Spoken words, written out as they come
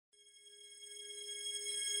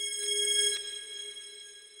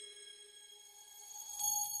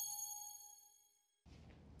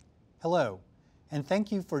Hello, and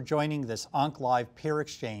thank you for joining this OncLive peer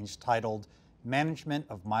exchange titled Management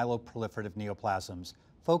of Myeloproliferative Neoplasms,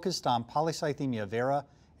 focused on polycythemia vera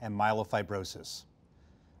and myelofibrosis.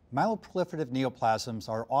 Myeloproliferative neoplasms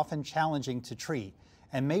are often challenging to treat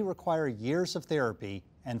and may require years of therapy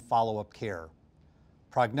and follow-up care.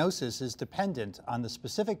 Prognosis is dependent on the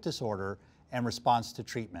specific disorder and response to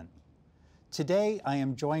treatment. Today, I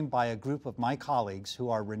am joined by a group of my colleagues who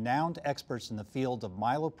are renowned experts in the field of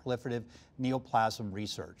myeloproliferative neoplasm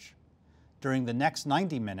research. During the next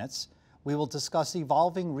 90 minutes, we will discuss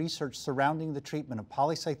evolving research surrounding the treatment of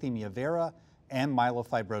polycythemia vera and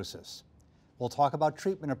myelofibrosis. We'll talk about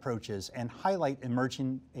treatment approaches and highlight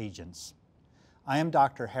emerging agents. I am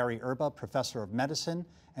Dr. Harry Erba, Professor of Medicine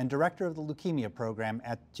and Director of the Leukemia Program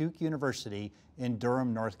at Duke University in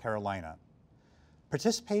Durham, North Carolina.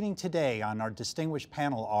 Participating today on our distinguished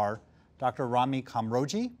panel are Dr. Rami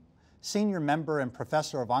Kamroji, Senior Member and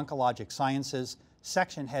Professor of Oncologic Sciences,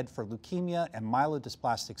 Section Head for Leukemia and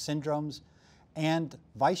Myelodysplastic Syndromes, and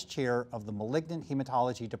Vice Chair of the Malignant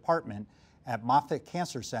Hematology Department at Moffitt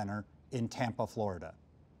Cancer Center in Tampa, Florida.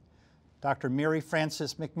 Dr. Mary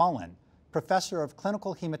Frances McMullen, Professor of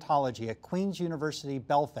Clinical Hematology at Queen's University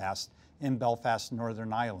Belfast in Belfast,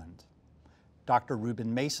 Northern Ireland. Dr.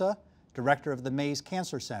 Ruben Mesa, Director of the Mays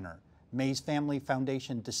Cancer Center, Mays Family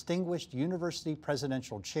Foundation Distinguished University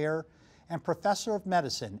Presidential Chair, and Professor of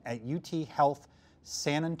Medicine at UT Health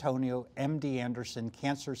San Antonio MD Anderson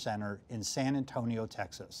Cancer Center in San Antonio,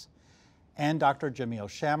 Texas. And Dr. Jamil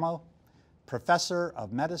Shamo, Professor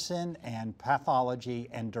of Medicine and Pathology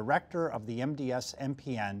and Director of the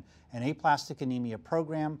MDS-MPN and Aplastic Anemia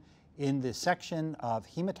Program in the section of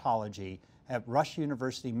Hematology at Rush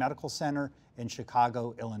University Medical Center in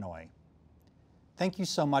Chicago, Illinois. Thank you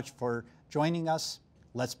so much for joining us.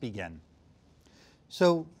 Let's begin.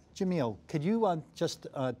 So, Jamil, could you just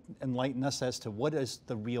enlighten us as to what is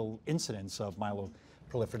the real incidence of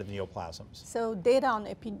myeloproliferative neoplasms? So data on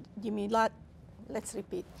epidemiology,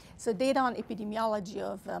 data on epidemiology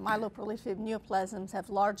of myeloproliferative neoplasms have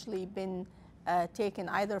largely been taken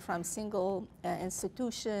either from single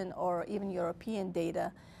institution or even European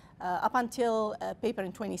data up until a paper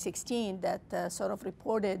in 2016 that sort of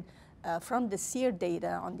reported from the SEER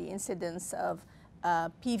data on the incidence of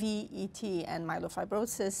PV, ET, and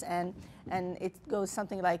myelofibrosis, and it goes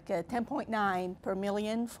something like 10.9 per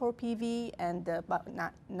million for PV, and about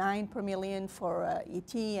 9 per million for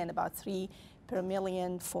ET, and about 3 per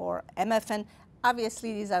million for MF. And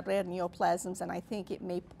obviously, these are rare neoplasms, and I think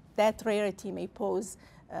that rarity may pose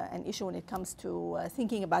an issue when it comes to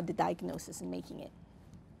thinking about the diagnosis and making it.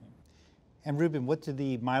 And Ruben, what do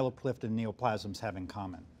the myeloproliferative neoplasms have in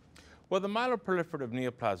common? Well, the myeloproliferative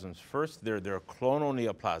neoplasms, first, they're clonal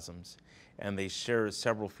neoplasms, and they share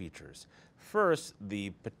several features. First, the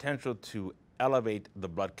potential to elevate the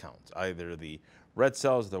blood counts, either the red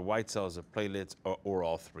cells, the white cells, the platelets, or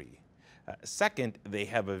all three. Second, they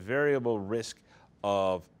have a variable risk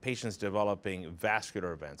of patients developing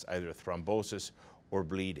vascular events, either thrombosis or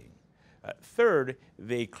bleeding. Third,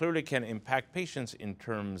 they clearly can impact patients in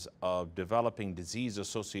terms of developing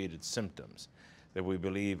disease-associated symptoms that we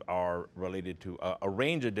believe are related to a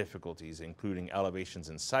range of difficulties, including elevations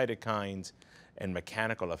in cytokines and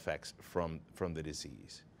mechanical effects from the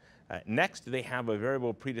disease. Next, they have a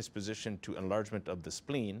variable predisposition to enlargement of the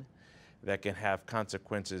spleen that can have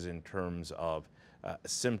consequences in terms of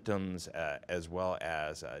symptoms as well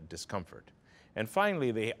as discomfort. And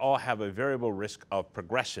finally, they all have a variable risk of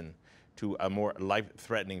progression to a more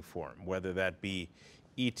life-threatening form, whether that be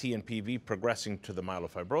ET and PV progressing to the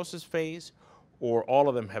myelofibrosis phase, or all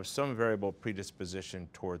of them have some variable predisposition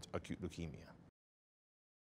towards acute leukemia.